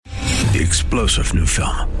The explosive new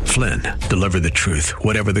film, Flynn, deliver the truth,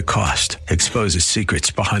 whatever the cost, exposes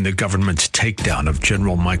secrets behind the government's takedown of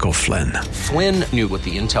General Michael Flynn. Flynn knew what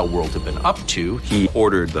the intel world had been up to. He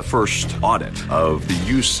ordered the first audit of the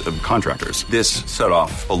use of contractors. This set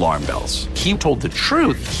off alarm bells. He told the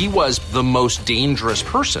truth. He was the most dangerous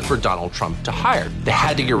person for Donald Trump to hire. They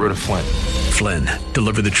had to get rid of Flynn. Flynn,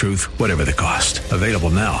 deliver the truth, whatever the cost. Available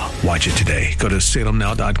now. Watch it today. Go to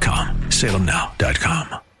salemnow.com.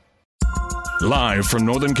 salemnow.com. Live from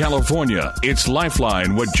Northern California, it's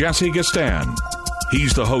Lifeline with Jesse Gastan.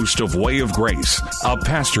 He's the host of Way of Grace, a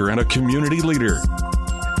pastor and a community leader.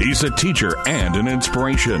 He's a teacher and an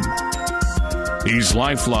inspiration. He's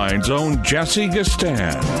Lifeline's own Jesse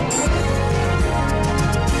Gastan.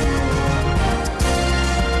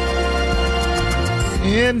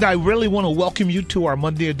 And I really want to welcome you to our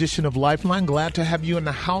Monday edition of Lifeline. Glad to have you in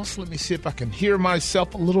the house. Let me see if I can hear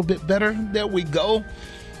myself a little bit better. There we go.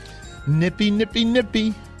 Nippy, nippy,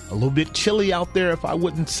 nippy. A little bit chilly out there, if I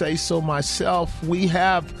wouldn't say so myself. We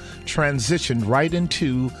have transitioned right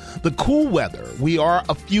into the cool weather. We are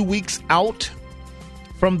a few weeks out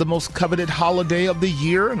from the most coveted holiday of the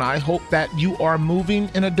year, and I hope that you are moving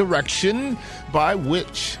in a direction by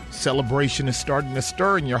which celebration is starting to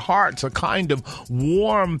stir in your hearts, a kind of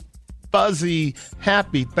warm, fuzzy,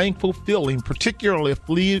 happy, thankful feeling,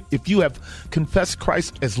 particularly if you have confessed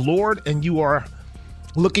Christ as Lord and you are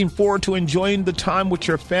looking forward to enjoying the time with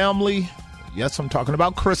your family. Yes, I'm talking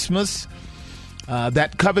about Christmas.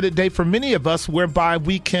 That coveted day for many of us, whereby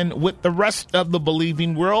we can, with the rest of the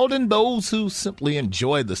believing world and those who simply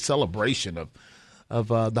enjoy the celebration of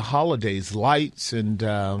the holidays, lights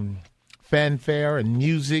and fanfare and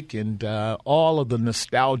music and all of the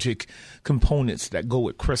nostalgic components that go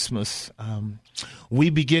with Christmas. We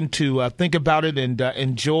begin to think about it and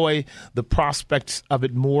enjoy the prospects of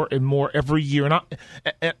it more and more every year.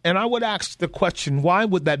 And I would ask the question, why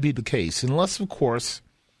would that be the case? Unless, of course,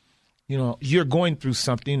 you're going through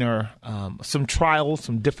something or some trial,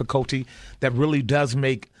 some difficulty that really does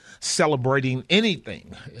make celebrating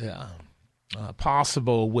anything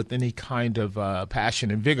possible with any kind of passion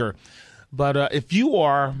and vigor. But if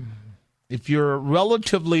you're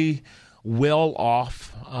relatively well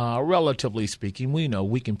off, relatively speaking, we know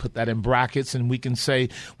we can put that in brackets and we can say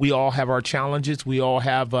we all have our challenges. We all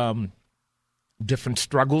have different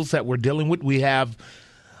struggles that we're dealing with. We have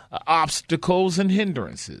obstacles and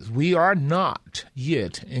hindrances. We are not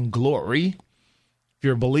yet in glory. If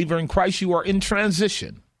you're a believer in Christ, you are in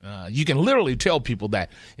transition. You can literally tell people that.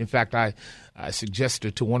 In fact, I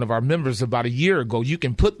suggested to one of our members about a year ago, you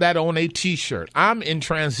can put that on a T-shirt. I'm in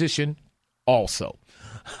transition also.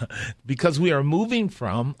 Because we are moving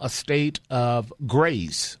from a state of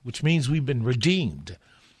grace, which means we've been redeemed,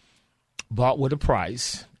 bought with a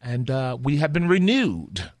price, and we have been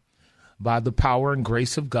renewed by the power and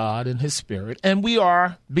grace of God and His Spirit. And we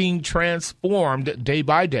are being transformed day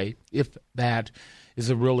by day, if that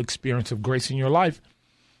is a real experience of grace in your life.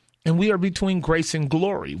 And we are between grace and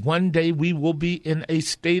glory. One day we will be in a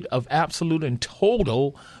state of absolute and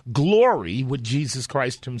total glory with Jesus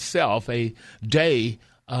Christ Himself, a day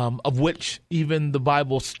of which even the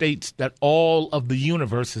Bible states that all of the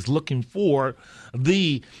universe is looking for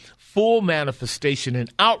the full manifestation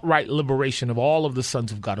and outright liberation of all of the sons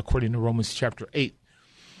of God, according to Romans chapter 8.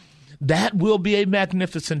 That will be a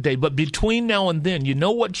magnificent day. But between now and then, you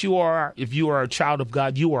know what you are? If you are a child of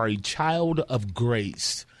God, you are a child of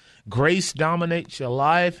grace. Grace dominates your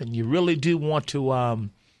life, and you really do want to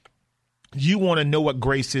know what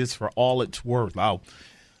grace is for all it's worth. I'll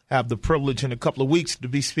have the privilege in a couple of weeks to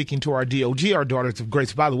be speaking to our DOG, our Daughters of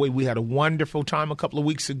Grace. By the way, we had a wonderful time a couple of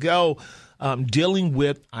weeks ago dealing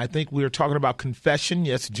with, I think we were talking about confession.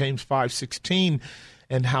 Yes, James 5:16,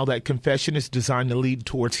 and how that confession is designed to lead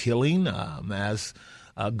towards healing, as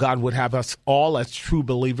God would have us all as true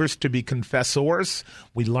believers to be confessors.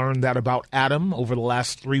 We learned that about Adam over the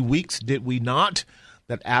last 3 weeks, did we not?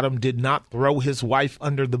 That Adam did not throw his wife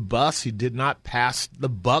under the bus. He did not pass the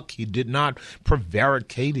buck. He did not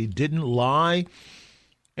prevaricate. He didn't lie.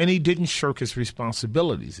 And he didn't shirk his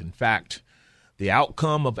responsibilities. In fact, the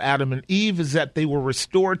outcome of Adam and Eve is that they were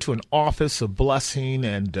restored to an office of blessing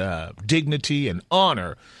and dignity and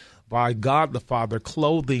honor by God the Father,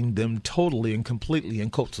 clothing them totally and completely in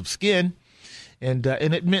coats of skin. And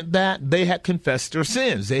it meant that they had confessed their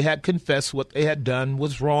sins. They had confessed what they had done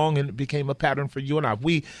was wrong, and it became a pattern for you and I. If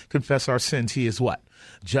we confess our sins, He is what?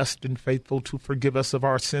 Just and faithful to forgive us of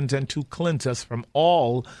our sins and to cleanse us from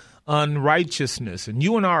all unrighteousness. And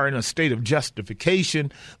you and I are in a state of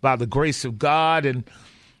justification by the grace of God, and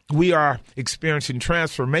we are experiencing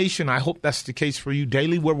transformation. I hope that's the case for you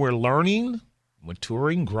daily, where we're learning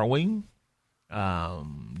maturing, growing,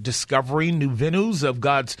 discovering new venues of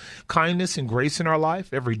God's kindness and grace in our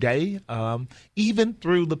life every day, even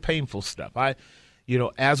through the painful stuff.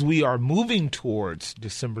 As we are moving towards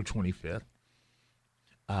December 25th,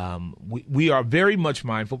 we are very much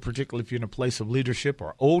mindful, particularly if you're in a place of leadership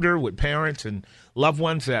or older with parents and loved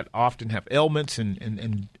ones that often have ailments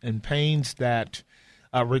and pains that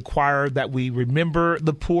require that we remember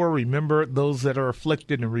the poor, remember those that are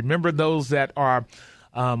afflicted, and remember those that are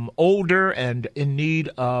older and in need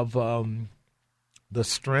of the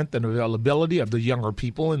strength and availability of the younger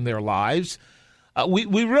people in their lives.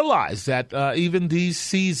 We realize that even these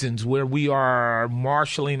seasons where we are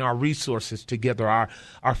marshaling our resources together,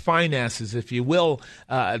 our finances, if you will,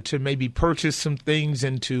 to maybe purchase some things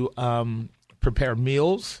and to prepare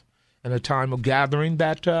meals in a time of gathering,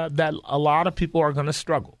 that a lot of people are going to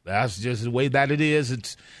struggle. That's just the way that it is.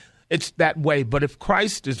 It's that way. But if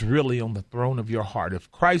Christ is really on the throne of your heart,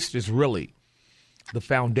 if Christ is really the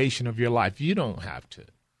foundation of your life, you don't have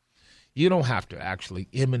to actually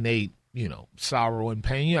emanate, sorrow and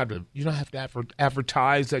pain. You don't have to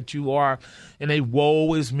advertise that you are in a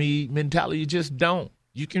woe is me mentality. You just don't.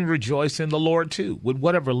 You can rejoice in the Lord too. With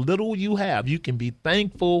whatever little you have, you can be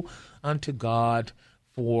thankful unto God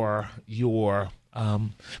for your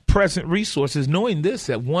present resources, knowing this,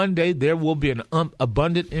 that one day there will be an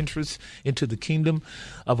abundant interest into the kingdom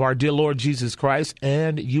of our dear Lord Jesus Christ,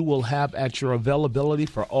 and you will have at your availability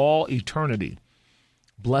for all eternity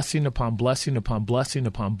blessing upon blessing upon blessing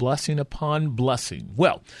upon blessing upon blessing.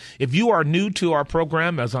 Well, if you are new to our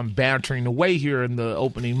program, as I'm bantering away here in the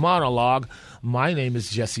opening monologue, my name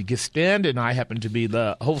is Jesse Gistand, and I happen to be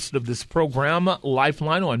the host of this program,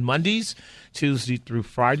 Lifeline, on Mondays, Tuesday through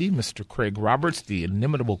Friday. Mr. Craig Roberts, the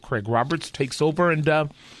inimitable Craig Roberts, takes over and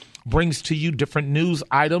brings to you different news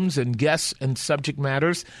items and guests and subject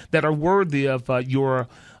matters that are worthy of your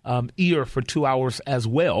ear for 2 hours as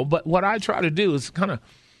well. But what I try to do is kind of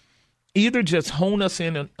either just hone us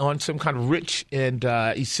in on some kind of rich and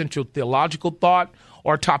essential theological thought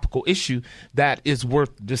or topical issue that is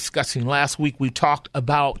worth discussing. Last week we talked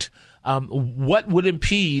about what would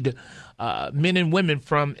impede men and women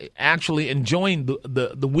from actually enjoying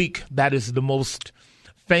the week that is the most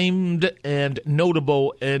famed and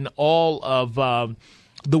notable in all of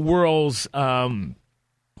the world's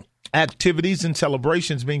activities and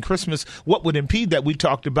celebrations, being Christmas. What would impede that? We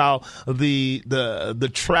talked about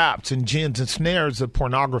the traps and gins and snares of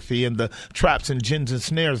pornography and the traps and gins and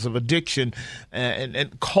snares of addiction,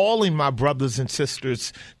 and calling my brothers and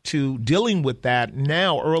sisters to dealing with that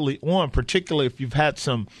now early on, particularly if you've had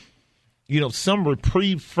some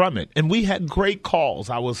reprieve from it. And we had great calls.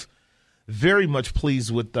 I was very much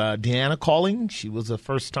pleased with Deanna calling. She was a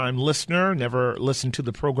first-time listener, never listened to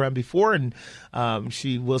the program before, and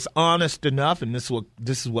she was honest enough, and this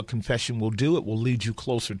is what confession will do. It will lead you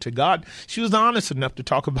closer to God. She was honest enough to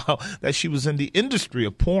talk about that she was in the industry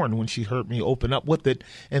of porn when she heard me open up with it,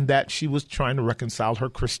 and that she was trying to reconcile her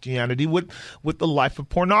Christianity with the life of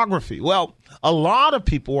pornography. Well, a lot of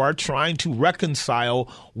people are trying to reconcile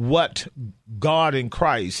what God in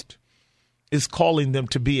Christ is calling them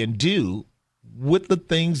to be and do with the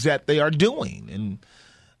things that they are doing.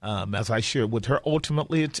 And as I shared with her,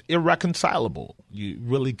 ultimately it's irreconcilable. You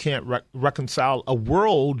really can't reconcile a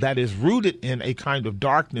world that is rooted in a kind of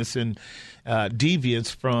darkness and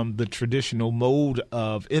deviance from the traditional mode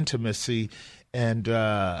of intimacy and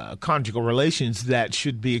conjugal relations that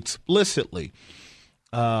should be exclusively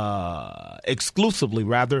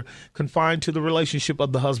confined to the relationship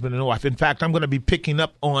of the husband and wife. In fact, I'm going to be picking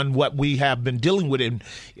up on what we have been dealing with in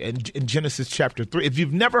Genesis chapter 3. If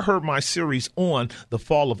you've never heard my series on the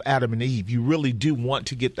fall of Adam and Eve, you really do want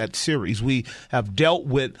to get that series. We have dealt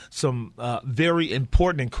with some very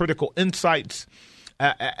important and critical insights,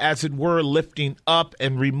 as it were, lifting up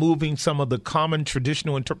and removing some of the common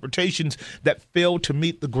traditional interpretations that fail to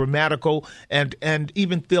meet the grammatical and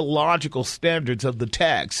even theological standards of the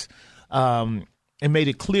text, and made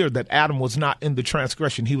it clear that Adam was not in the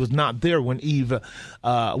transgression. He was not there when Eve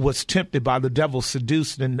was tempted by the devil,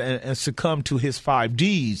 seduced and succumbed to his 5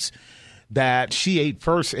 Ds, that she ate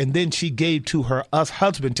first and then she gave to her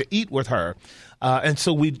husband to eat with her. And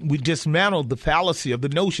so we dismantled the fallacy of the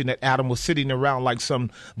notion that Adam was sitting around like some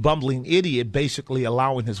bumbling idiot, basically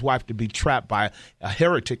allowing his wife to be trapped by a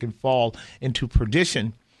heretic and fall into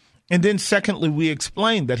perdition. And then secondly, we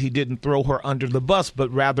explained that he didn't throw her under the bus, but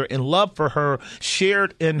rather in love for her,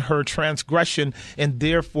 shared in her transgression, and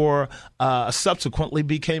therefore subsequently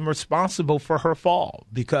became responsible for her fall,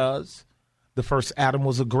 because the first Adam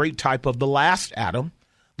was a great type of the last Adam.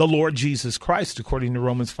 the Lord Jesus Christ, according to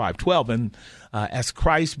Romans 5:12. And as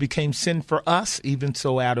Christ became sin for us, even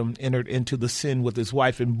so Adam entered into the sin with his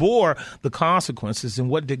wife and bore the consequences. And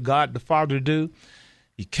what did God the Father do?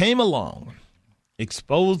 He came along,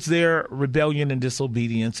 exposed their rebellion and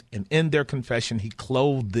disobedience, and in their confession, he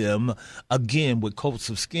clothed them again with coats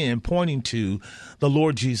of skin, pointing to the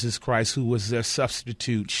Lord Jesus Christ, who was their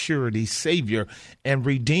substitute, surety, Savior, and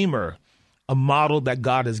Redeemer, a model that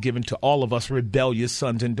God has given to all of us rebellious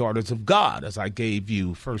sons and daughters of God, as I gave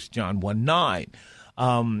you 1 John 1:9.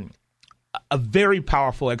 A very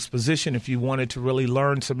powerful exposition if you wanted to really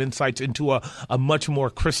learn some insights into a much more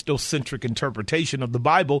Christocentric interpretation of the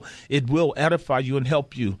Bible. It will edify you and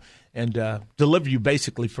help you and deliver you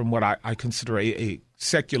basically from what I consider a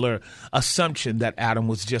secular assumption that Adam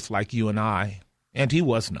was just like you and I, and he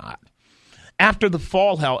was not. After the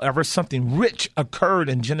fall, however, something rich occurred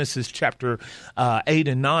in Genesis chapter 8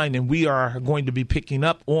 and 9, and we are going to be picking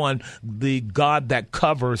up on the God that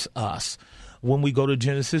covers us when we go to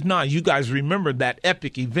Genesis 9. You guys remember that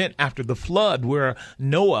epic event after the flood where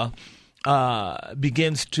Noah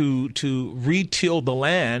begins to retill the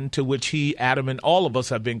land, to which Adam, and all of us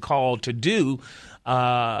have been called to do,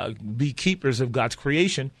 be keepers of God's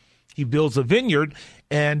creation. He builds a vineyard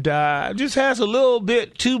and just has a little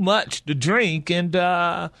bit too much to drink, and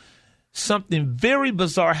something very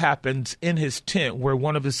bizarre happens in his tent where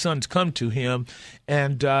one of his sons come to him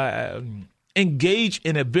and engage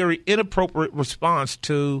in a very inappropriate response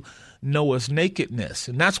to Noah's nakedness.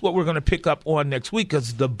 And that's what we're going to pick up on next week,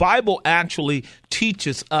 because the Bible actually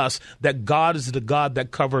teaches us that God is the God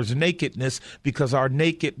that covers nakedness, because our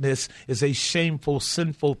nakedness is a shameful,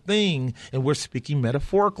 sinful thing. And we're speaking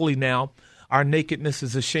metaphorically now. Our nakedness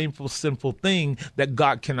is a shameful, sinful thing that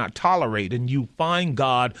God cannot tolerate. And you find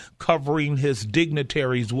God covering his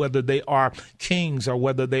dignitaries, whether they are kings or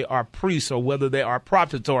whether they are priests or whether they are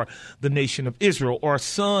prophets or the nation of Israel, or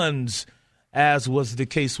sons, as was the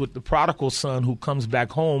case with the prodigal son who comes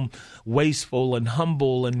back home wasteful and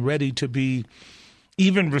humble and ready to be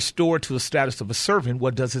even restored to the status of a servant.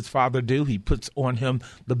 What does his father do? He puts on him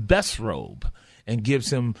the best robe and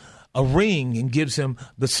gives him a ring and gives him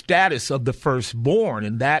the status of the firstborn.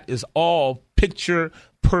 And that is all picture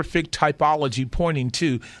perfect typology pointing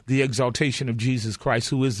to the exaltation of Jesus Christ,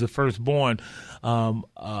 who is the firstborn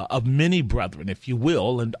of many brethren, if you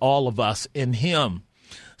will, and all of us in him.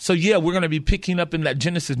 So, yeah, we're going to be picking up in that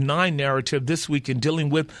Genesis 9 narrative this week and dealing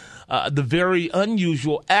with the very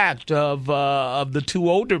unusual act of the two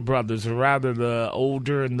older brothers, or rather the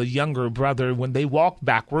older and the younger brother, when they walk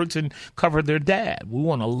backwards and cover their dad. We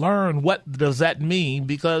want to learn what does that mean,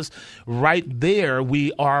 because right there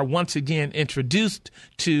we are once again introduced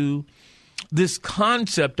to this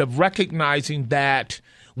concept of recognizing that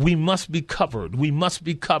we must be covered. We must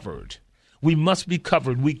be covered. We must be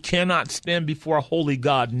covered. We cannot stand before a holy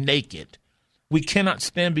God naked. We cannot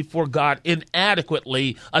stand before God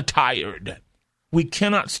inadequately attired. We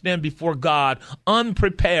cannot stand before God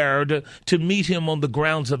unprepared to meet him on the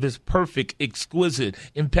grounds of his perfect, exquisite,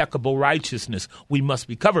 impeccable righteousness. We must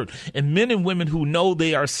be covered. And men and women who know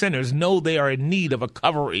they are sinners know they are in need of a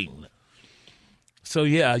covering. So,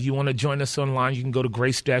 yeah, you want to join us online, you can go to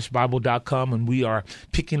grace-bible.com, and we are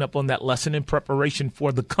picking up on that lesson in preparation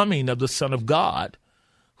for the coming of the Son of God,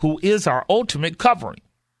 who is our ultimate covering.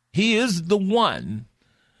 He is the one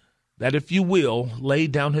that, if you will,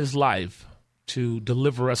 laid down his life to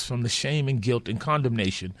deliver us from the shame and guilt and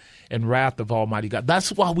condemnation and wrath of Almighty God.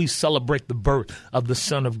 That's why we celebrate the birth of the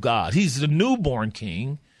Son of God. He's the newborn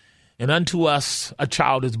King. And unto us a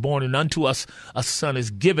child is born, and unto us a son is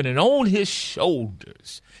given, and on his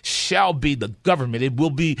shoulders shall be the government. It will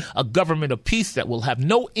be a government of peace that will have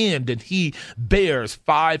no end, and he bears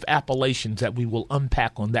 5 appellations that we will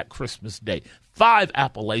unpack on that Christmas day. 5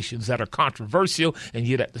 appellations that are controversial and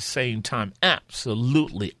yet at the same time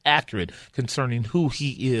absolutely accurate concerning who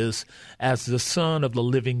he is as the Son of the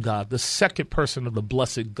living God, the second person of the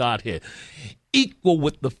blessed Godhead, equal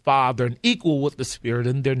with the Father and equal with the Spirit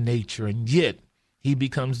in their nature, and yet he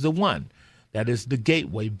becomes the one that is the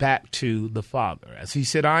gateway back to the Father. As he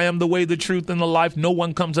said, I am the way, the truth, and the life. No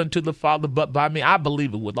one comes unto the Father but by me. I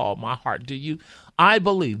believe it with all my heart. Do you? I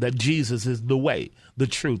believe that Jesus is the way, the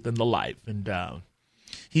truth, and the life. And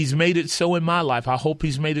he's made it so in my life. I hope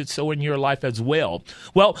he's made it so in your life as well.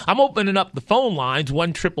 Well, I'm opening up the phone lines,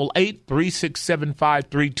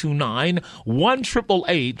 1-888-3675-329,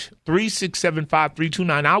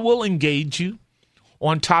 1-888-3675-329. I will engage you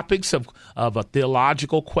on topics of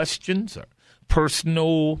theological questions or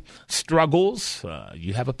personal struggles.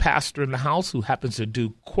 You have a pastor in the house who happens to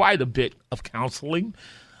do quite a bit of counseling.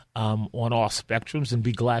 on all spectrums and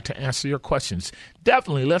be glad to answer your questions.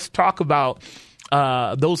 Definitely, let's talk about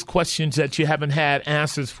those questions that you haven't had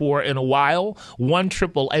answers for in a while.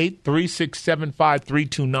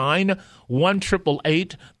 1-888-367-5329.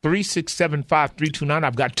 1-888-367-5329.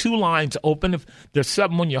 I've got two lines open. If there's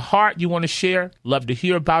something on your heart you want to share, love to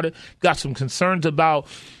hear about it. Got some concerns about,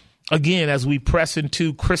 again, as we press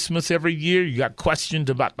into Christmas every year, you got questions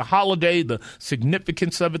about the holiday, the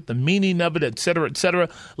significance of it, the meaning of it, et cetera, et cetera.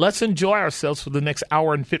 Let's enjoy ourselves for the next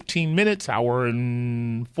hour and 15 minutes, hour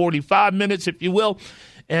and 45 minutes, if you will,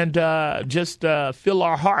 and just fill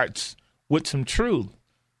our hearts with some truth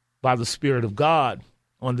by the Spirit of God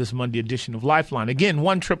on this Monday edition of Lifeline. Again,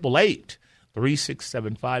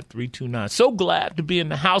 1-888-367-5329. So glad to be in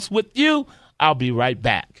the house with you. I'll be right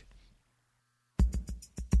back.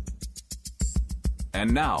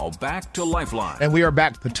 And now, back to Lifeline. And we are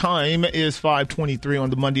back. The time is 5:23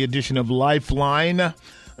 on the Monday edition of Lifeline. Let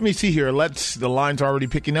me see here. The line's already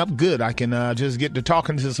picking up. Good. I can just get to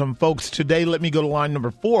talking to some folks today. Let me go to line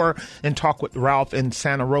number 4 and talk with Ralph in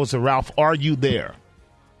Santa Rosa. Ralph, are you there?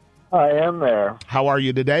 I am there. How are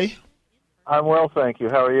you today? I'm well, thank you.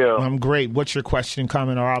 How are you? I'm great. What's your question,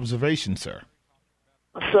 comment, or observation, sir?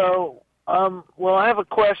 So, well, I have a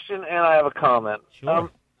question and I have a comment. Sure.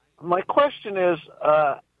 My question is,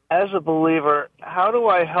 as a believer, how do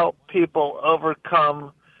I help people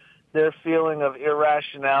overcome their feeling of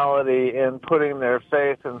irrationality in putting their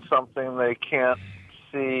faith in something they can't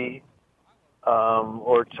see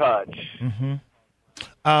or touch?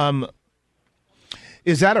 Mm-hmm.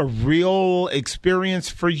 Is that a real experience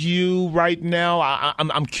for you right now?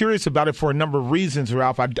 I'm curious about it for a number of reasons,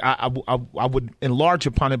 Ralph. I would enlarge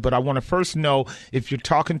upon it, but I want to first know if you're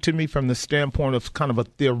talking to me from the standpoint of kind of a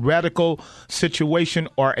theoretical situation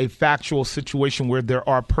or a factual situation where there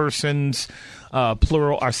are persons,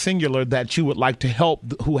 plural or singular, that you would like to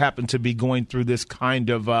help who happen to be going through this kind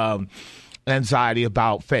of anxiety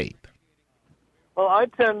about faith. Well, I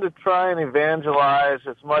tend to try and evangelize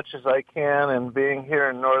as much as I can, and being here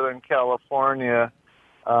in Northern California,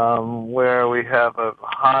 where we have a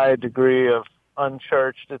high degree of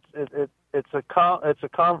unchurched, it's a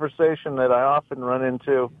conversation that I often run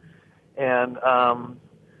into, and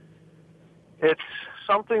it's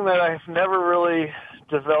something that I've never really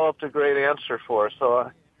developed a great answer for.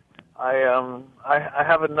 So I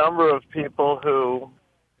have a number of people who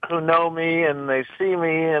know me and they see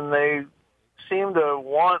me and they seem to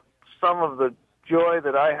want some of the joy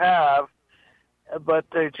that I have, but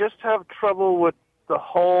they just have trouble with the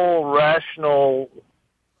whole rational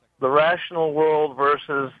world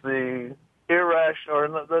versus the irrational, or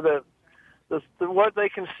the what they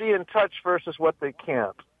can see and touch versus what they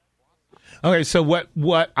can't. Okay, so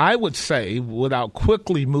what I would say, without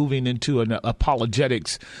quickly moving into an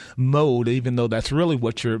apologetics mode, even though that's really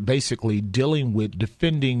what you're basically dealing with,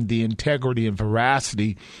 defending the integrity and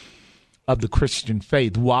veracity of the Christian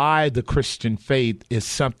faith, why the Christian faith is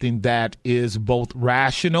something that is both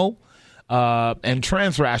rational and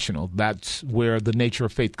transrational. That's where the nature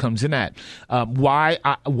of faith comes in at. Why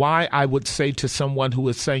I would say to someone who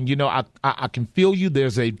is saying, I can feel you.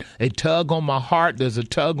 There's a tug on my heart. There's a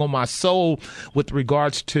tug on my soul with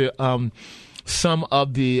regards to some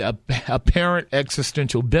of the apparent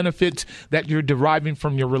existential benefits that you're deriving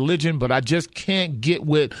from your religion, but I just can't get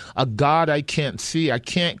with a God I can't see. I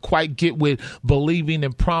can't quite get with believing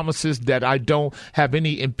in promises that I don't have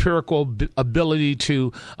any empirical ability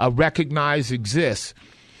to recognize exist.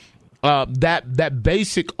 That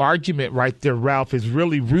basic argument right there, Ralph, is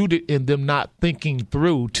really rooted in them not thinking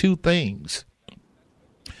through two things.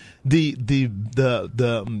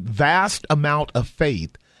 The vast amount of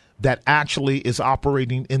faith that actually is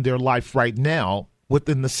operating in their life right now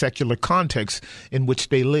within the secular context in which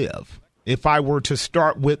they live. If I were to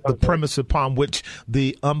start with the premise upon which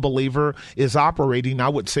the unbeliever is operating, I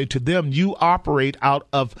would say to them, you operate out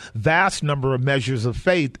of vast number of measures of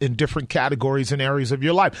faith in different categories and areas of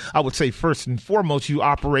your life. I would say first and foremost, you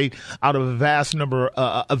operate out of a vast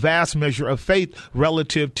measure of faith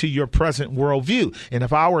relative to your present worldview. And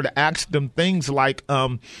if I were to ask them things like,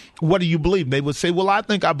 what do you believe? They would say, well, I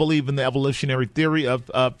think I believe in the evolutionary theory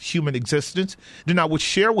of human existence. Then I would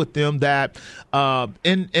share with them that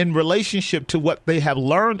in relationship to what they have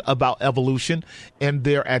learned about evolution and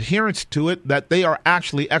their adherence to it, that they are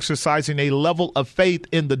actually exercising a level of faith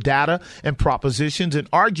in the data and propositions and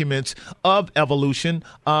arguments of evolution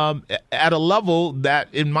at a level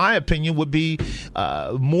that, in my opinion, would be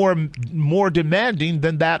more demanding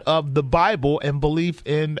than that of the Bible and belief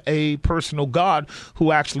in a personal God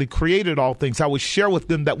who actually created all things. I would share with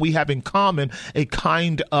them that we have in common a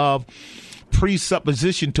kind of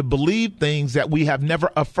presupposition to believe things that we have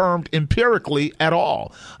never affirmed empirically at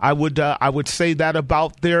all. I would say that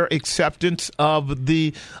about their acceptance of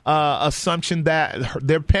the assumption that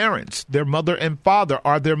their parents, their mother and father,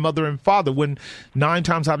 are their mother and father, when 9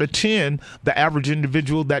 times out of 10, the average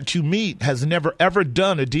individual that you meet has never ever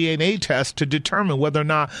done a DNA test to determine whether or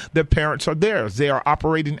not their parents are theirs. They are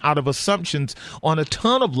operating out of assumptions on a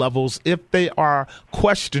ton of levels if they are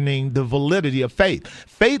questioning the validity of faith.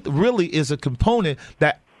 Faith really is a component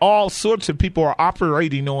that all sorts of people are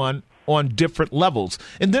operating on different levels.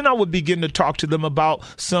 And then I would begin to talk to them about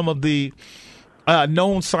some of the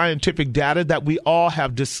known scientific data that we all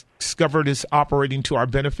have discovered is operating to our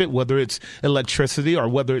benefit, whether it's electricity or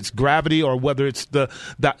whether it's gravity or whether it's the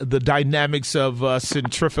dynamics of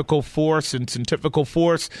centrifugal force and centrifugal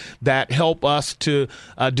force that help us to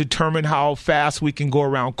determine how fast we can go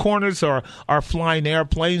around corners, or our flying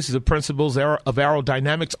airplanes, the principles of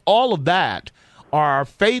aerodynamics. All of that are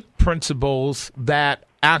faith principles that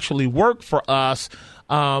actually work for us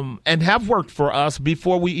and have worked for us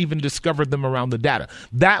before we even discovered them around the data.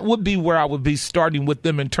 That would be where I would be starting with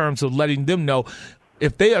them in terms of letting them know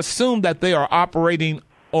if they assume that they are operating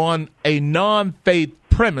on a non-faith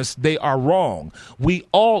premise, they are wrong. We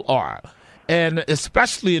all are. And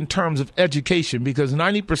especially in terms of education, because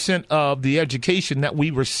 90% of the education that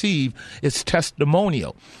we receive is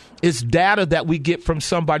testimonial. It's data that we get from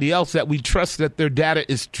somebody else that we trust that their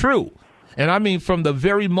data is true. And I mean, from the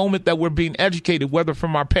very moment that we're being educated, whether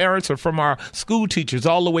from our parents or from our school teachers,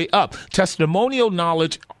 all the way up, testimonial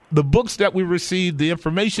knowledge, the books that we receive, the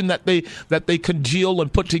information that they congeal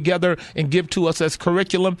and put together and give to us as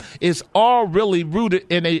curriculum is all really rooted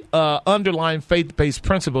in a underlying faith-based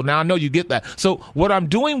principle. Now, I know you get that. So what I'm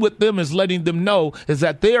doing with them is letting them know is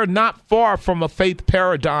that they are not far from a faith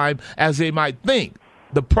paradigm as they might think.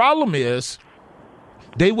 The problem is,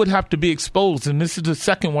 they would have to be exposed, and this is the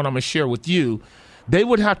second one I'm going to share with you. They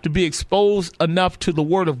would have to be exposed enough to the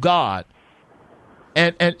Word of God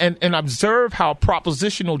and observe how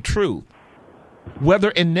propositional truth, whether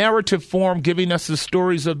in narrative form, giving us the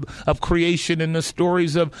stories of creation and the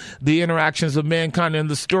stories of the interactions of mankind and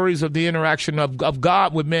the stories of the interaction of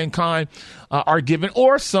God with mankind are given,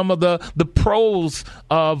 or some of the prose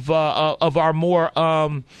of our more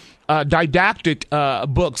didactic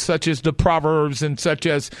books such as the Proverbs and such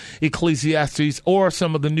as Ecclesiastes, or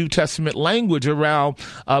some of the New Testament language around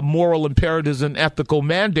moral imperatives and ethical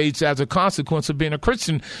mandates as a consequence of being a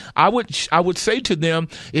Christian. I would say to them,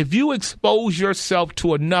 if you expose yourself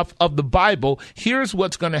to enough of the Bible, here's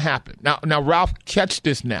what's going to happen. Now, Ralph, catch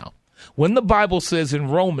this now. When the Bible says in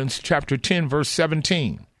Romans chapter 10, verse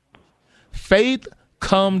 17, faith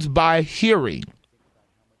comes by hearing,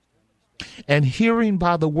 and hearing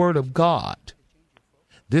by the word of God.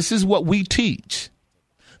 This is what we teach.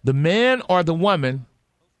 The man or the woman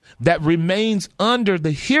that remains under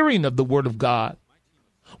the hearing of the word of God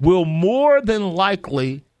will more than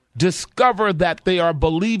likely discover that they are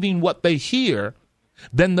believing what they hear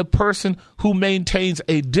than the person who maintains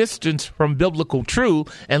a distance from biblical truth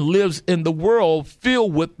and lives in the world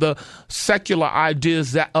filled with the secular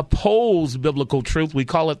ideas that oppose biblical truth. We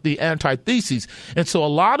call it the antitheses. And so a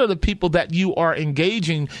lot of the people that you are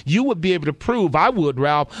engaging, you would be able to prove, I would,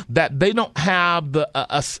 Ralph, that they don't have the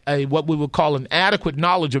what we would call an adequate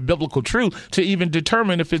knowledge of biblical truth to even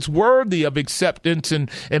determine if it's worthy of acceptance and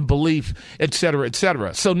belief, et cetera, et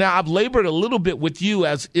cetera. So now I've labored a little bit with you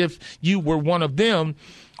as if you were one of them.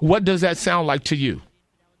 What does that sound like to you?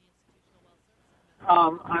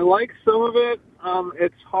 I like some of it.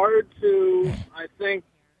 It's hard to, I think,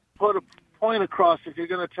 put a point across if you're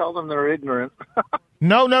going to tell them they're ignorant.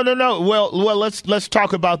 No. Well, let's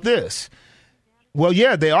talk about this. Well,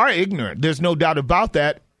 yeah, they are ignorant. There's no doubt about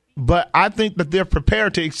that. But I think that they're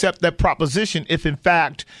prepared to accept that proposition if, in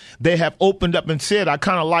fact, they have opened up and said, I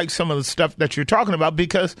kind of like some of the stuff that you're talking about,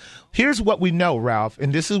 because here's what we know, Ralph,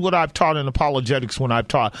 and this is what I've taught in apologetics when I've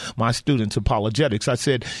taught my students apologetics. I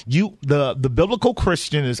said, the biblical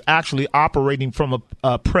Christian is actually operating from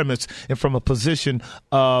a premise and from a position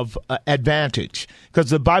of advantage, because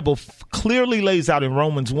the Bible clearly lays out in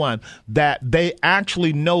Romans 1 that they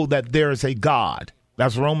actually know that there is a God.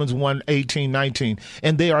 That's Romans 1, 18, 19.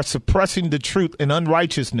 And they are suppressing the truth in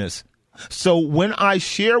unrighteousness. So when I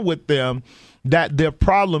share with them that their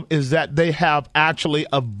problem is that they have actually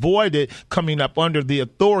avoided coming up under the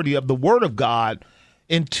authority of the Word of God,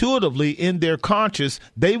 intuitively in their conscience,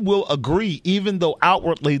 they will agree, even though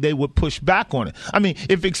outwardly they would push back on it. I mean,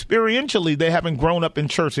 if experientially they haven't grown up in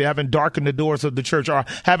church, they haven't darkened the doors of the church or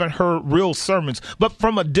haven't heard real sermons, but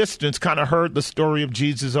from a distance kind of heard the story of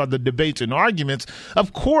Jesus or the debates and arguments,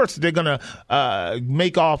 of course they're going to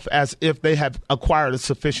make off as if they have acquired a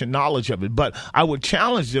sufficient knowledge of it. But I would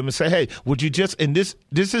challenge them and say, hey, would you just, and this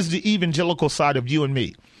is the evangelical side of you and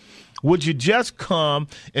me, would you just come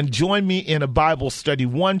and join me in a Bible study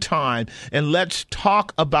one time, and let's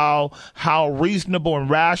talk about how reasonable and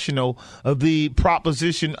rational the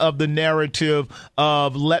proposition of the narrative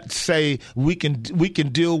of, let's say, we can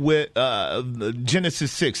deal with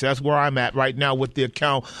Genesis 6. That's where I'm at right now with the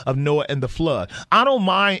account of Noah and the flood. I don't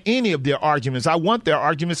mind any of their arguments. I want their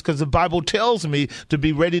arguments because the Bible tells me to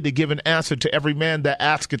be ready to give an answer to every man that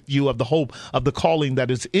asketh you of the hope of the calling that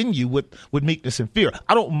is in you with meekness and fear.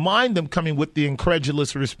 I don't mind them coming with the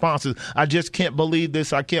incredulous responses. I just can't believe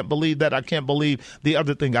this. I can't believe that. I can't believe the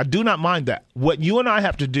other thing. I do not mind that. What you and I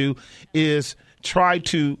have to do is try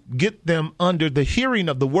to get them under the hearing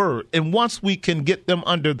of the word. And once we can get them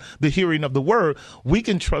under the hearing of the word, we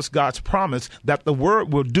can trust God's promise that the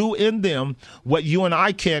word will do in them what you and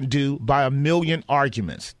I can't do by a million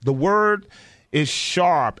arguments. The word is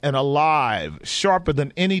sharp and alive, sharper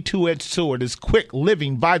than any two-edged sword, is quick,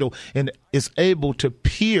 living, vital, and is able to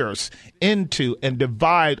pierce into and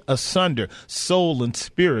divide asunder soul and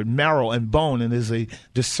spirit, marrow and bone, and is a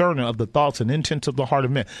discerner of the thoughts and intents of the heart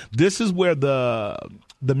of man. This is where the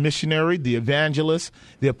missionary, the evangelist,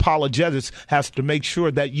 the apologetics has to make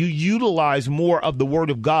sure that you utilize more of the word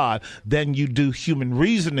of God than you do human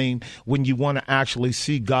reasoning when you want to actually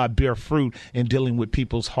see God bear fruit in dealing with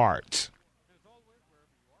people's hearts.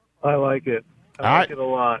 I like it. I like it a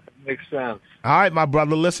lot. It makes sense. All right, my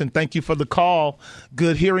brother. Listen, thank you for the call.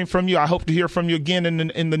 Good hearing from you. I hope to hear from you again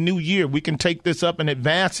in the new year. We can take this up and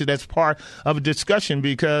advance it as part of a discussion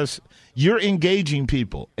because you're engaging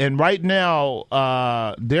people. And right now,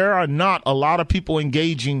 there are not a lot of people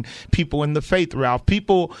engaging people in the faith, Ralph.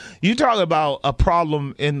 People, you talk about a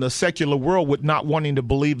problem in the secular world with not wanting to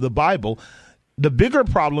believe the Bible. The bigger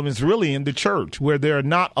problem is really in the church, where there are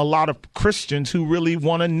not a lot of Christians who really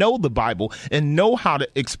want to know the Bible and know how to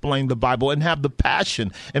explain the Bible and have the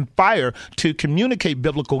passion and fire to communicate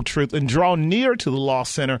biblical truth and draw near to the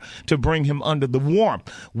lost sinner to bring him under the warm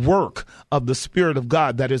work of the Spirit of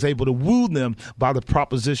God that is able to woo them by the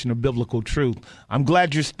proposition of biblical truth. I'm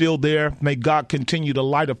glad you're still there. May God continue to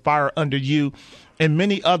light a fire under you and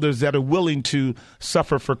many others that are willing to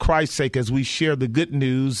suffer for Christ's sake as we share the good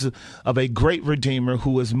news of a great Redeemer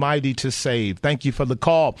who is mighty to save. Thank you for the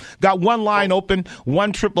call. Got one line open,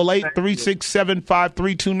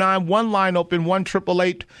 1-888-367-5329. One line open,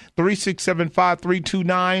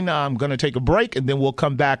 1-888-367-5329. I'm going to take a break, and then we'll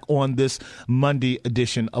come back on this Monday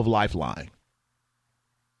edition of Lifeline.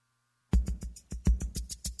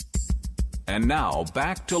 And now,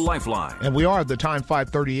 back to Lifeline. And we are at the time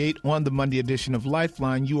 5:38 on the Monday edition of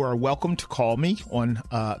Lifeline. You are welcome to call me on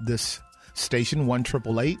this station,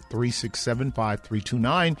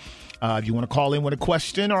 1-888-367-5329. If you want to call in with a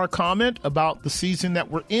question or a comment about the season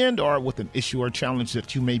that we're in or with an issue or challenge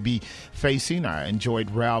that you may be facing. I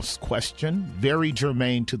enjoyed Ralph's question, very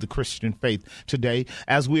germane to the Christian faith today,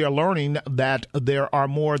 as we are learning that there are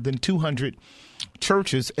more than 200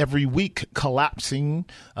 churches every week collapsing,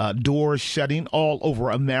 doors shutting all over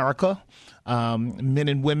America. Men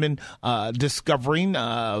and women discovering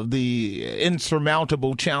the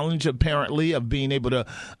insurmountable challenge, apparently, of being able to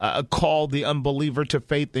call the unbeliever to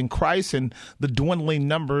faith in Christ. And the dwindling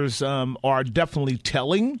numbers are definitely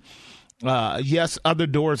telling. Yes, other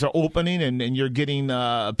doors are opening, and you're getting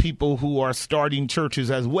people who are starting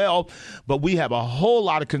churches as well. But we have a whole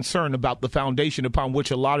lot of concern about the foundation upon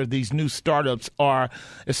which a lot of these new startups are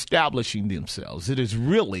establishing themselves. It is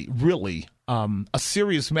really, really a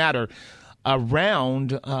serious matter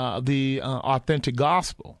around the authentic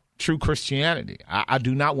gospel. True Christianity. I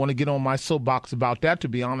do not want to get on my soapbox about that, to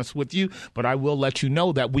be honest with you, but I will let you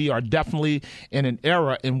know that we are definitely in an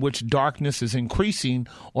era in which darkness is increasing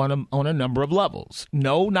on a number of levels.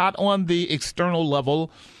 No, not on the external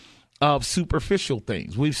level of superficial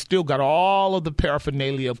things. We've still got all of the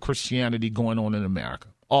paraphernalia of Christianity going on in America.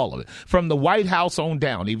 All of it. From the White House on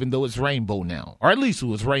down, even though it's rainbow now. Or at least it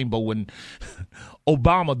was rainbow when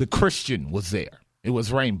Obama, the Christian, was there. It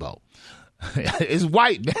was rainbow. It's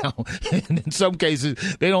white now. And in some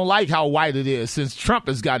cases, they don't like how white it is since Trump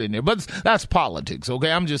has got in there. But that's politics,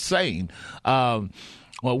 okay? I'm just saying. Well,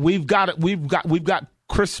 we've got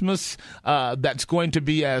Christmas that's going to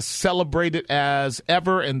be as celebrated as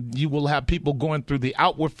ever, and you will have people going through the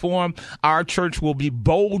outward form. Our church will be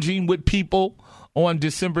bulging with people on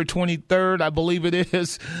December 23rd, I believe it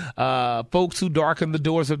is. Folks who darken the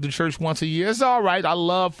doors of the church once a year. It's all right. I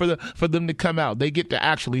love for them to come out. They get to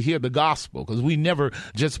actually hear the gospel, because we never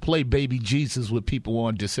just play baby Jesus with people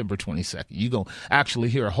on December 22nd. You're going to actually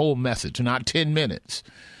hear a whole message, not 10 minutes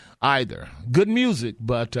either. Good music,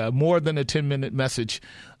 but more than a 10-minute message.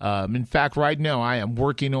 In fact, right now I am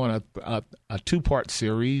working on a two-part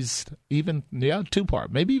series,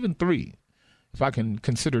 two-part, maybe even three, if I can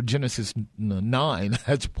consider Genesis 9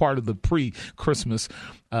 as part of the pre-Christmas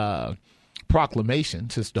proclamation,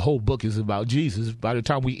 since the whole book is about Jesus. By the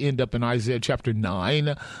time we end up in Isaiah chapter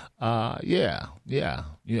 9,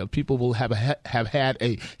 people will have had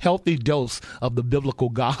a healthy dose of the biblical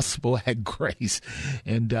gospel at Grace,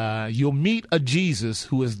 and you'll meet a Jesus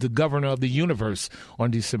who is the governor of the universe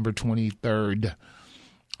on December 23rd.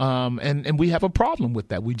 And we have a problem with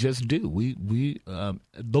that. We just do. The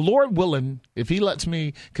Lord willing, if he lets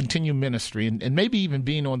me continue ministry and maybe even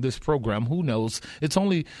being on this program, who knows? It's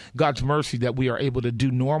only God's mercy that we are able to do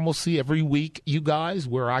normalcy every week, you guys,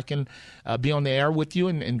 where I can be on the air with you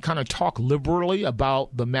and kind of talk liberally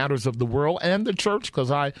about the matters of the world and the church, because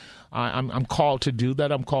I'm called to do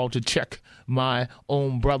that. I'm called to check my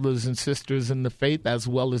own brothers and sisters in the faith as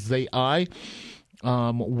well as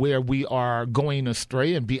where we are going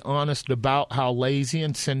astray, and be honest about how lazy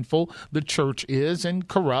and sinful the church is, and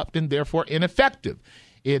corrupt, and therefore ineffective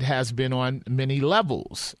it has been on many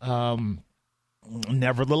levels.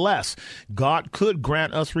 Nevertheless, God could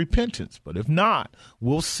grant us repentance, but if not,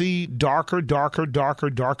 we'll see darker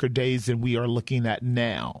days than we are looking at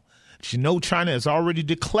now. You know, China has already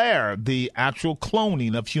declared the actual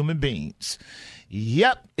cloning of human beings.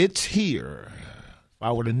 Yep, it's here.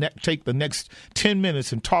 I were to take the next 10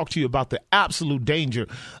 minutes and talk to you about the absolute danger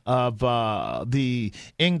of the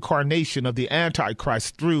incarnation of the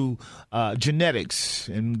Antichrist through genetics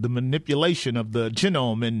and the manipulation of the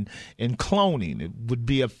genome and cloning. It would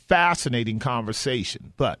be a fascinating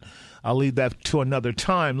conversation, but I'll leave that to another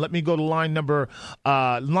time. Let me go to line number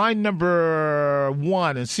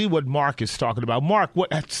 1 and see what Mark is talking about. Mark,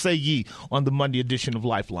 what say ye on the Monday edition of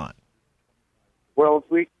Lifeline? Well, if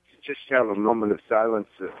we just have a moment of silence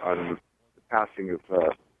on the passing of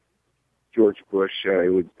George Bush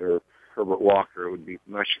or Herbert Walker, it would be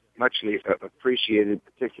muchly appreciated,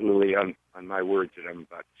 particularly on my words that I'm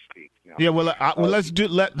about to speak now. Yeah, well, hold on. Let's do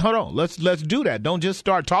that. Don't just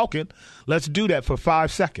start talking. Let's do that for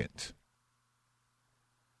 5 seconds.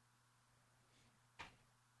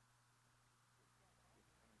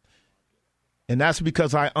 And that's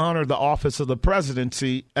because I honor the office of the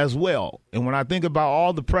presidency as well. And when I think about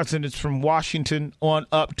all the presidents from Washington on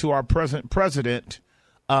up to our present president,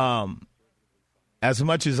 as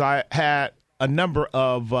much as I had a number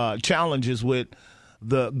of challenges with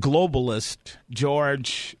the globalist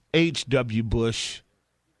George H.W. Bush,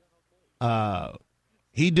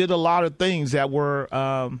 he did a lot of things that were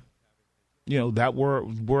that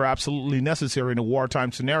were absolutely necessary in a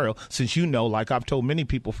wartime scenario, since like I've told many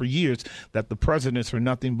people for years, that the presidents are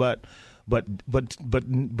nothing but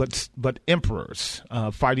emperors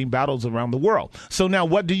fighting battles around the world. So now,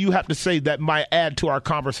 what do you have to say that might add to our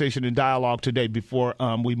conversation and dialogue today before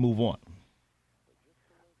we move on?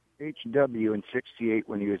 H.W. in 1968,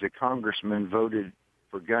 when he was a congressman, voted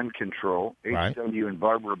for gun control. Right. H.W. and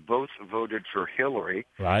Barbara both voted for Hillary.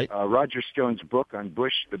 Right. Roger Stone's book on the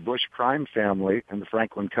Bush crime family and the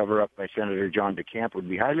Franklin cover-up by Senator John DeCamp would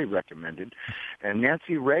be highly recommended. And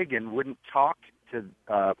Nancy Reagan wouldn't talk to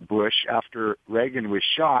Bush after Reagan was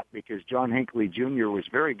shot, because John Hinckley Jr. was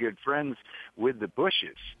very good friends with the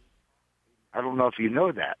Bushes. I don't know if you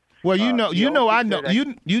know that. Well, I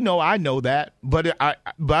know that, but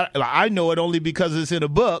I know it only because it's in a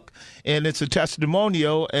book and it's a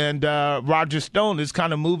testimonial, and Roger Stone is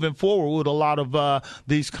kind of moving forward with a lot of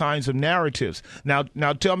these kinds of narratives.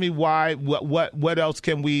 Now tell me why. What else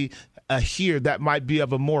can we hear that might be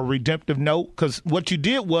of a more redemptive note? Because what you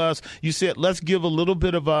did was you said, let's give a little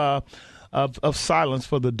bit of silence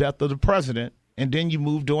for the death of the president, and then you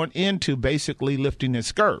moved on into basically lifting his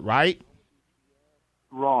skirt, right?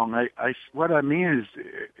 Wrong. What I mean is,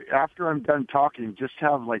 after I'm done talking, just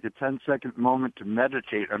have like a 10-second moment to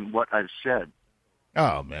meditate on what I've said.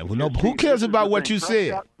 Oh, man. Well, who cares about what you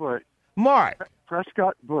said? Mark.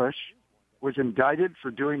 Prescott Bush was indicted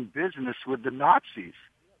for doing business with the Nazis.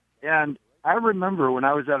 And I remember when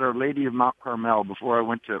I was at Our Lady of Mount Carmel before I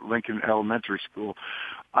went to Lincoln Elementary School,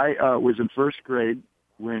 I was in first grade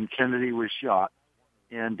when Kennedy was shot,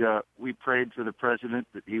 and we prayed for the president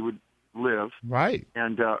that he would live. Right.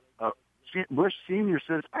 And Bush Sr.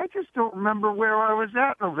 says, I just don't remember where I was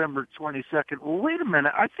at November 22nd. Well, wait a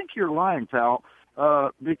minute. I think you're lying, pal.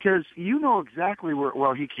 because you know exactly where.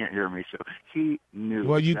 Well, he can't hear me, so he knew.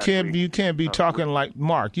 Well, you exactly. can't be talking like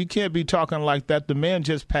Mark. You can't be talking like that. The man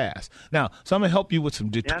just passed. Now, so I'm gonna help you with some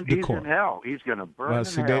And decorum. he's in hell. He's going to burn in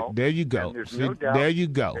see, hell. there you go. And there's See, no doubt there you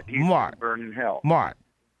go, that he's Mark. gonna burn in hell. Mark,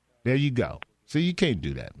 there you go. See, you can't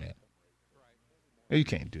do that, man. You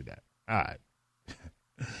can't do that. All right.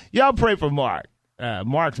 Y'all pray for Mark.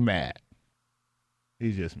 Mark's mad.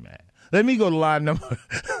 He's just mad. Let me go to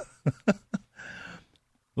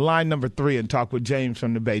line number 3 and talk with James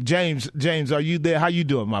from the Bay. James, are you there? How you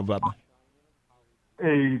doing, my brother?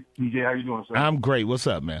 Hey, DJ, how you doing, sir? I'm great. What's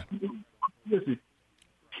up, man? Listen,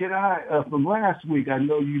 can I, from last week, I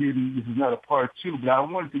know you didn't, this is not a part 2, but I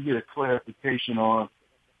wanted to get a clarification on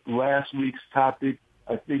last week's topic.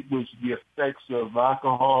 I think was the effects of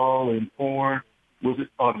alcohol and porn. Was it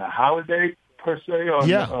on the holiday, per se? Or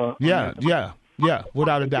Yeah,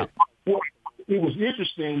 without a doubt. Well, it was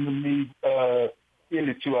interesting to me in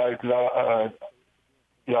the 2 hours because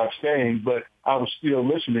I abstained, but I was still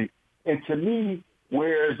listening. And to me,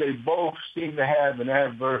 whereas they both seem to have an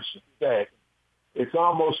adverse effect, it's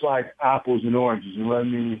almost like apples and oranges. And let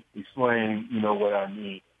me explain, what I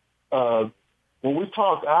mean. When we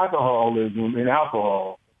talk alcoholism and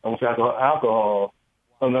alcohol on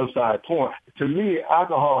the other side, porn, to me,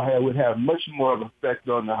 alcohol would have much more of an effect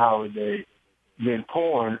on the holiday than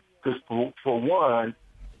porn, because for one,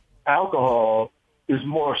 alcohol is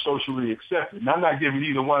more socially accepted. And I'm not giving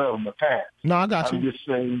either one of them a pass. No, I got you. I'm just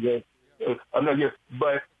saying that I'm not giving,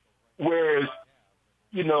 but whereas,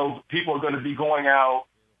 people are going to be going out,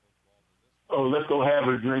 oh, let's go have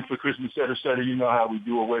a drink for Christmas, et cetera, you know how we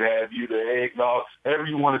do it, what have you, the eggnog, whatever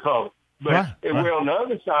you want to call it. But where on the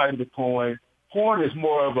other side of the coin, porn is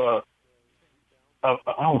more of I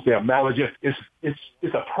don't say a maladjust, it's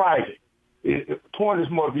a private. Porn is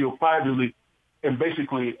more viewed privately and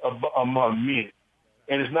basically among men.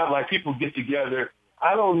 And it's not like people get together.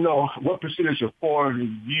 I don't know what percentage of porn is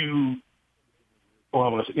viewed, or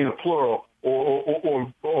I'm going to say in a plural,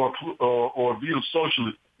 or viewed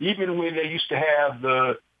socially. Even when they used to have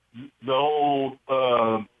the old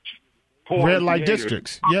porn red light theaters.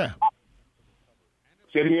 districts, yeah.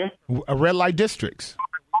 Say it again? Red light districts.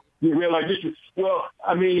 Yeah, red light districts. Well,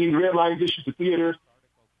 I mean, red light districts of theaters,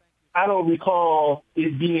 I don't recall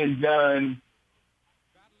it being done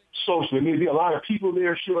socially. I mean, there'd be a lot of people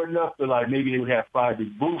there, sure enough, but like maybe they would have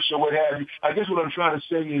private booths or what have you. I guess what I'm trying to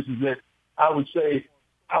say is that I would say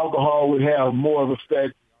alcohol would have more of an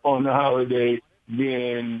effect on the holiday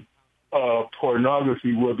than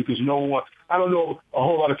pornography would, because I don't know a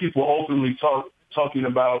whole lot of people openly talking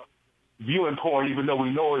about viewing porn, even though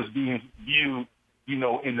we know it's being viewed,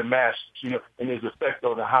 in the masses, and its effect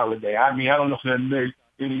on the holiday. I mean, I don't know if that makes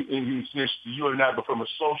any sense to you or not, but from a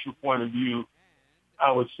social point of view,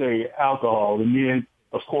 I would say alcohol. And then,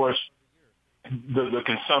 of course, the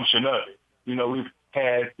consumption of it. We've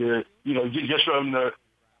had just from the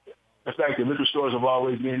fact that liquor stores have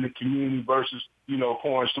always been in the community versus,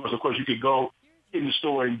 porn stores. Of course, you could go in the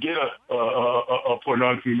store and get a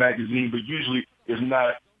pornography magazine, but usually it's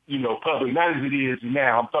not, public. Not as it is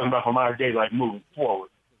now. I'm talking about from our day, like moving forward.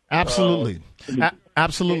 Absolutely.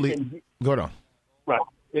 Absolutely. Go on. Right.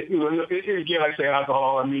 Again, like I say,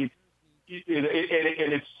 alcohol, I mean,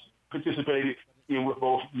 it's participated in with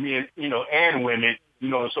both men, and women,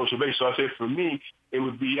 on a social basis. So I said for me, it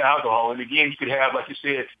would be alcohol. And again, you could have, like you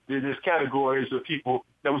said, there's categories of people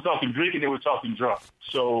that were talking drinking, they were talking drunk.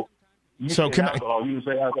 So you said alcohol, you didn't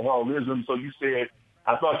say alcoholism. So you said,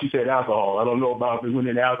 I thought you said alcohol. I don't know about if it went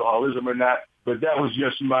into alcoholism or not, but that was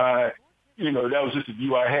just that was just the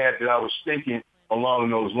view I had, that I was thinking along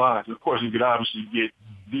those lines. Of course, you could obviously get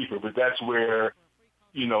deeper, but that's where,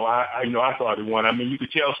 I thought it went. I mean, you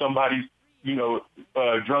could tell somebody's,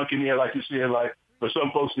 drunk in there, like you said, like for some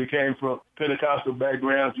folks that came from Pentecostal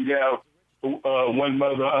backgrounds, you have one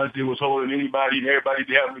mother auntie was holding anybody and everybody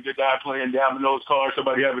be having a good time playing dominoes, cards,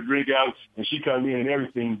 somebody have a drink out, and she come in and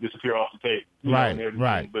everything disappear off the table.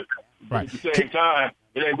 Right. But at the same time,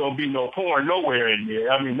 it ain't gonna be no porn nowhere in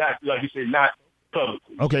there. I mean, not like you said, not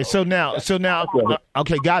publicly. Okay, so now,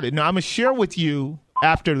 okay, got it. Now I'm gonna share with you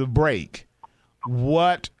after the break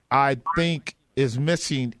what I think is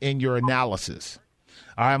missing in your analysis.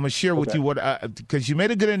 All right, I'm gonna share with you what, because you made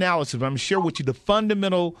a good analysis. But I'm gonna share with you the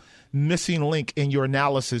fundamental missing link in your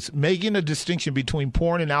analysis, making a distinction between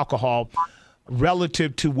porn and alcohol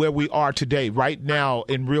relative to where we are today, right now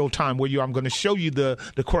in real time, I'm going to show you the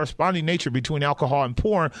corresponding nature between alcohol and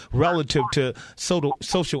porn relative to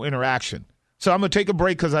social interaction. So I'm going to take a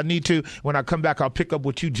break because I need to. When I come back, I'll pick up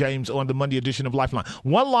with you, James, on the Monday edition of Lifeline.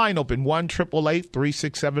 One line open,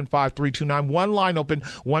 1-888-367-5329. One line open,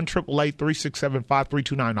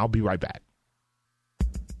 1-888-367-5329. I'll be right back.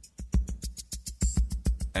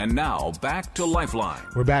 And now, back to Lifeline.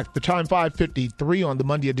 We're back. The time 5:53 on the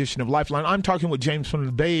Monday edition of Lifeline. I'm talking with James from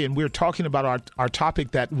the Bay, and we're talking about our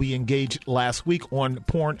topic that we engaged last week on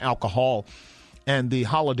porn, alcohol, and the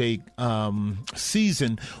holiday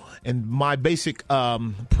season. And my basic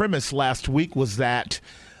premise last week was that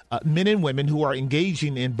men and women who are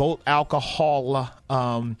engaging in both alcohol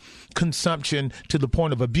consumption to the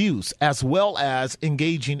point of abuse, as well as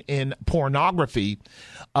engaging in pornography,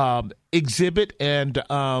 exhibit and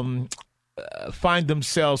find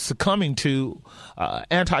themselves succumbing to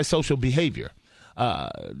antisocial behavior.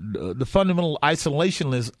 The fundamental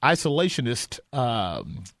isolationist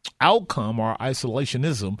outcome, or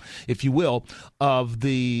isolationism, if you will, of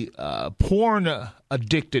the porn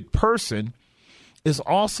addicted person is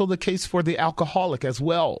also the case for the alcoholic as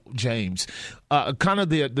well, James. Kind of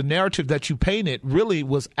the narrative that you painted really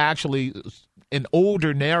was actually an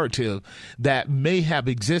older narrative that may have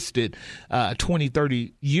existed 20,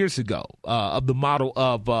 30 years ago, of the model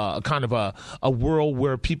of kind of a world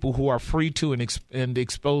where people who are free to and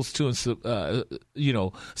exposed to and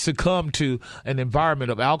succumb to an environment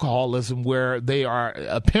of alcoholism where they are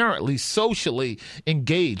apparently socially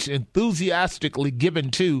engaged, enthusiastically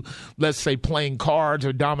given to, let's say, playing cards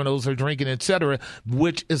or dominoes or drinking, etc.,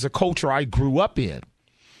 which is a culture I grew up in,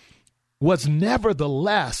 was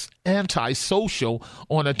nevertheless antisocial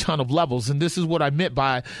on a ton of levels. And this is what I meant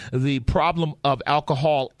by the problem of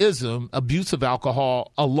alcoholism, abuse of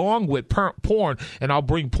alcohol, along with porn. And I'll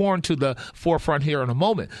bring porn to the forefront here in a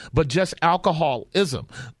moment. But just alcoholism.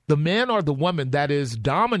 The man or the woman that is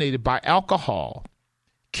dominated by alcohol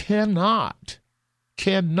cannot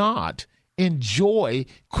enjoy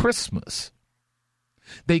Christmas.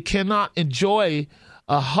 They cannot enjoy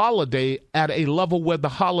a holiday at a level where the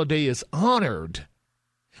holiday is honored.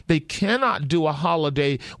 They cannot do a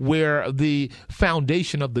holiday where the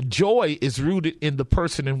foundation of the joy is rooted in the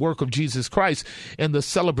person and work of Jesus Christ, and the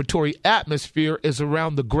celebratory atmosphere is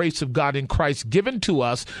around the grace of God in Christ given to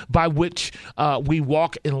us, by which we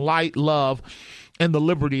walk in light, love, and the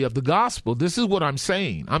liberty of the gospel. This is what I'm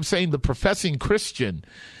saying. I'm saying the professing Christian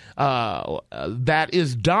that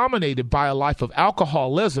is dominated by a life of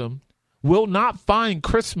alcoholism will not find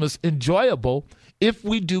Christmas enjoyable if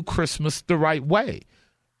we do Christmas the right way.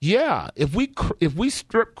 Yeah, if we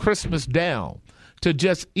strip Christmas down to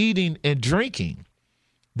just eating and drinking,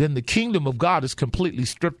 then the kingdom of God is completely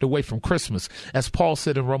stripped away from Christmas. As Paul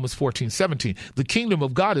said in Romans 14:17, the kingdom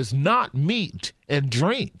of God is not meat and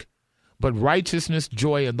drink, but righteousness,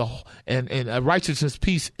 joy, and righteousness,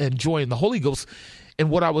 peace, and joy in the Holy Ghost.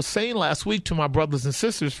 And what I was saying last week to my brothers and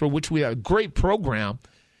sisters, for which we had a great program,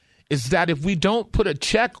 is that if we don't put a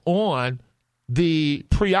check on the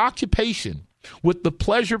preoccupation with the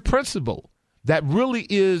pleasure principle that really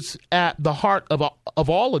is at the heart of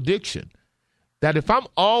all addiction, that if I'm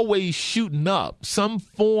always shooting up some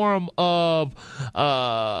form of,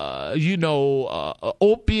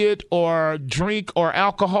 opiate or drink or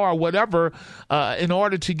alcohol or whatever in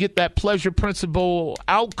order to get that pleasure principle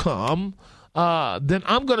outcome, then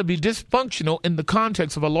I'm going to be dysfunctional in the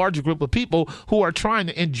context of a larger group of people who are trying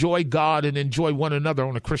to enjoy God and enjoy one another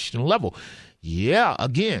on a Christian level. Yeah,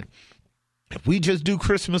 again, if we just do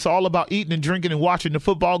Christmas all about eating and drinking and watching the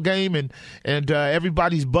football game and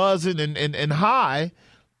everybody's buzzing and high,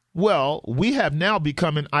 well, we have now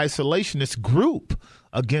become an isolationist group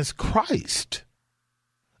against Christ,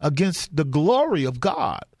 against the glory of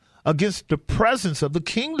God, against the presence of the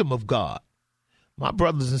kingdom of God. My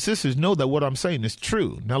brothers and sisters know that what I'm saying is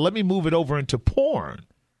true. Now, let me move it over into porn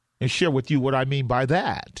and share with you what I mean by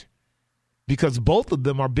that, because both of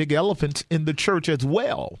them are big elephants in the church as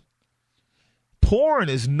well. Porn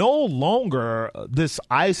is no longer this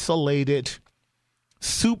isolated,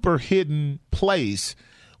 super hidden place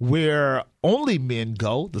where only men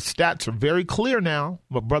go. The stats are very clear now.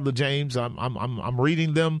 But Brother James, I'm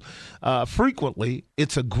reading them frequently.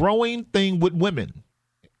 It's a growing thing with women,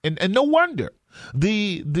 and no wonder.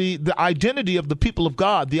 The identity of the people of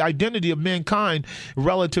God, the identity of mankind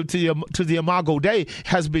relative to the Imago Dei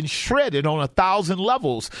has been shredded on 1,000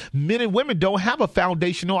 levels. Men and women don't have a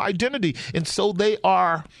foundational identity, and so they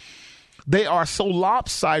are so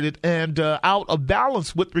lopsided and out of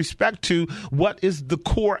balance with respect to what is the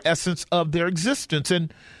core essence of their existence.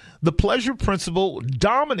 And the pleasure principle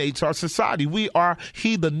dominates our society. We are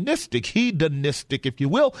hedonistic, if you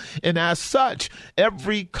will. And as such,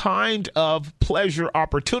 every kind of pleasure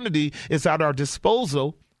opportunity is at our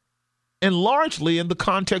disposal. and largely in the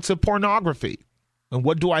context of pornography. And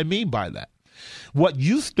what do I mean by that? What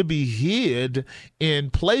used to be hid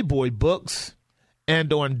in Playboy books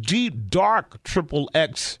and on deep, dark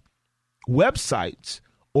XXX websites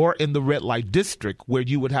or in the red light district, where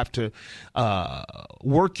you would have to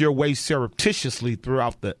work your way surreptitiously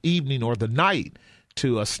throughout the evening or the night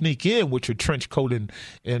to sneak in with your trench coat and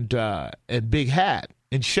big hat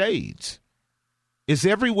and shades. It's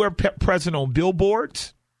everywhere present on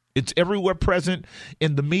billboards. It's everywhere present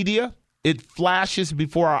in the media. It flashes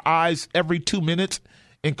before our eyes every 2 minutes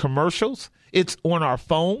in commercials. It's on our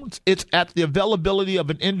phones. It's at the availability of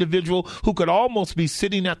an individual who could almost be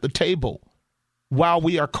sitting at the table while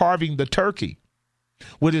we are carving the turkey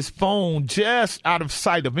with his phone just out of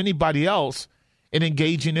sight of anybody else and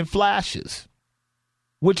engaging in flashes,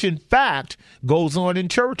 which in fact goes on in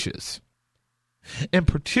churches. And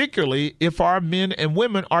particularly if our men and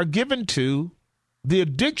women are given to the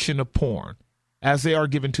addiction of porn, as they are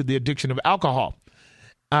given to the addiction of alcohol.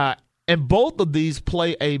 And both of these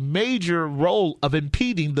play a major role of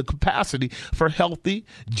impeding the capacity for healthy,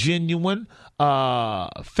 genuine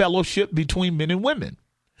fellowship between men and women.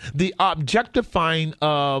 The objectifying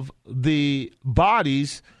of the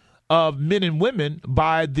bodies of men and women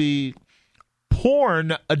by the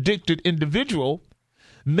porn-addicted individual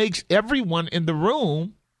makes everyone in the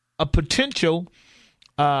room a potential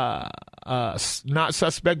not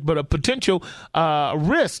suspect, but a potential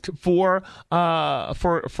risk for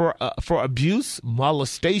abuse,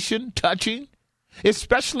 molestation, touching,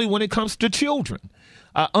 especially when it comes to children.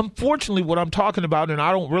 Unfortunately, what I'm talking about, and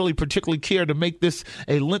I don't really particularly care to make this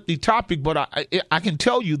a lengthy topic, but I can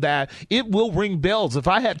tell you that it will ring bells. If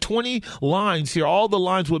I had 20 lines here, all the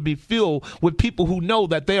lines would be filled with people who know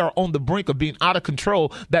that they are on the brink of being out of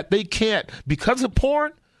control, that they can't, because of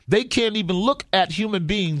porn, they can't even look at human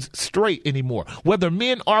beings straight anymore, whether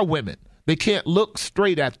men or women. They can't look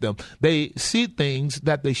straight at them. They see things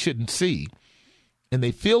that they shouldn't see, and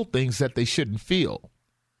they feel things that they shouldn't feel.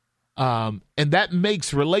 And that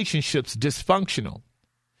makes relationships dysfunctional.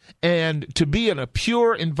 And to be in a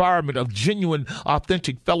pure environment of genuine,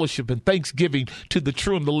 authentic fellowship and thanksgiving to the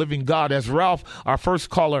true and the living God, as Ralph, our first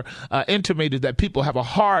caller, intimated, that people have a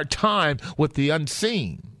hard time with the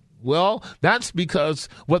unseen. Well, that's because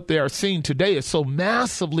what they are seeing today is so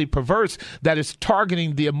massively perverse that it's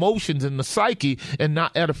targeting the emotions and the psyche and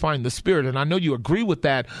not edifying the spirit. And I know you agree with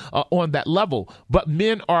that on that level. But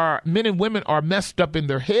men and women are messed up in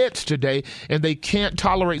their heads today, and they can't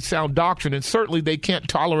tolerate sound doctrine. And certainly they can't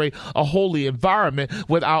tolerate a holy environment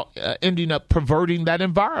without ending up perverting that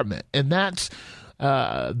environment. And that's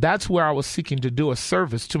where I was seeking to do a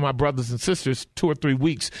service to my brothers and sisters 2 or 3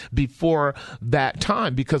 weeks before that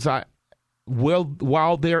time, because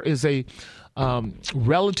while there is a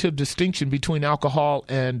relative distinction between alcohol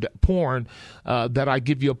and porn that I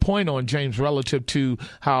give you a point on, James, relative to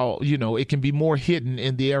how, it can be more hidden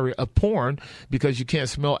in the area of porn because you can't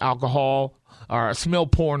smell alcohol or smell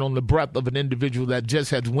porn on the breath of an individual that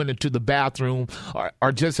just has went into the bathroom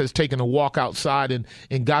or just has taken a walk outside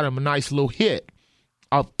and got him a nice little hit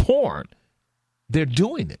of porn. They're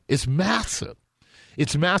doing it. It's massive.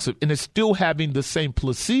 It's massive. And it's still having the same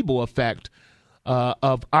placebo effect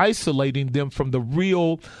of isolating them from the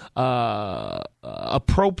real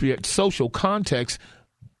appropriate social context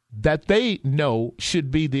that they know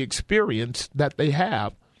should be the experience that they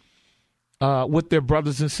have with their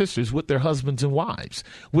brothers and sisters, with their husbands and wives,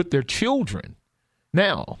 with their children.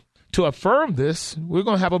 Now, to affirm this, we're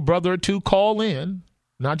going to have a brother or two call in.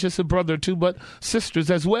 Not just a brother or two, but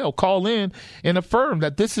sisters as well, call in and affirm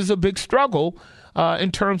that this is a big struggle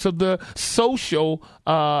in terms of the social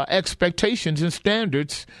expectations and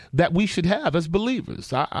standards that we should have as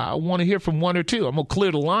believers. I want to hear from one or two. I'm going to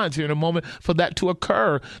clear the lines here in a moment for that to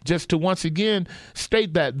occur, just to once again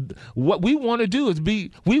state that what we want to do is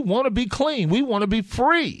we want to be clean. We want to be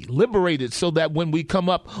free, liberated, so that when we come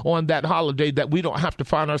up on that holiday that we don't have to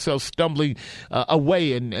find ourselves stumbling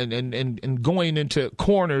away and going into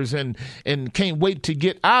corners and can't wait to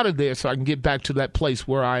get out of there so I can get back to that place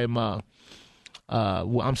where I am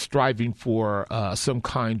I'm striving for some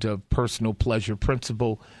kind of personal pleasure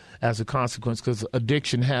principle as a consequence, because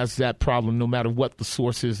addiction has that problem no matter what the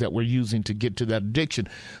source is that we're using to get to that addiction.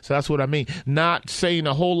 So that's what I mean. Not saying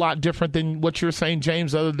a whole lot different than what you're saying,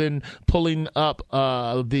 James, other than pulling up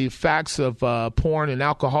the facts of porn and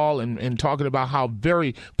alcohol and talking about how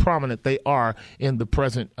very prominent they are in the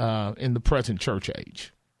present church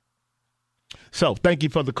age. So thank you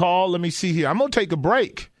for the call. Let me see here. I'm going to take a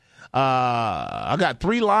break. I got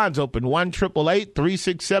 3 lines open,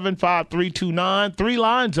 1-888-367-5329. 3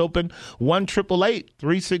 lines open,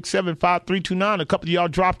 1-888-367-5329. A couple of y'all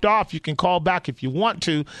dropped off. You can call back if you want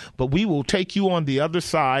to, but we will take you on the other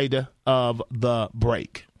side of the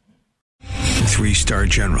break. 3-star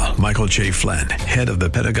General Michael J. Flynn, head of the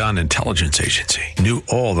Pentagon Intelligence Agency, knew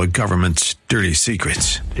all the government's dirty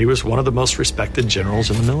secrets. He was one of the most respected generals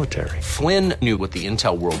in the military. Flynn knew what the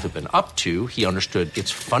intel world had been up to. He understood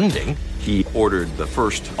its funding. He ordered the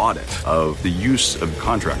first audit of the use of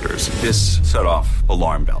contractors. This set off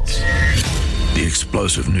alarm bells. The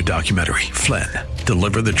explosive new documentary, Flynn,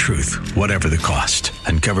 Deliver the Truth, Whatever the Cost,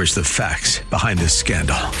 uncovers the facts behind this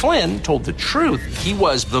scandal. Flynn told the truth. He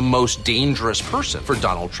was the most dangerous person for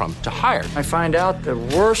Donald Trump to hire. I find out the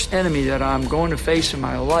worst enemy that I'm going to face in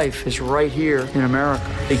my life is right here in America.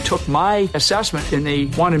 They took my assessment and they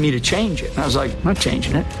wanted me to change it. And I was like, I'm not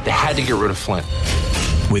changing it. They had to get rid of Flynn.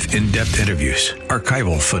 With in-depth interviews,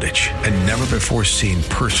 archival footage, and never-before-seen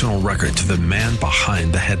personal records of the man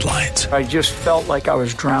behind the headlines. I just felt like I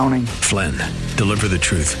was drowning. Flynn, Deliver the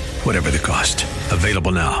Truth, Whatever the Cost.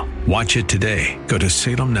 Available now. Watch it today. Go to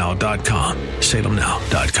salemnow.com.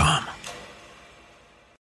 salemnow.com.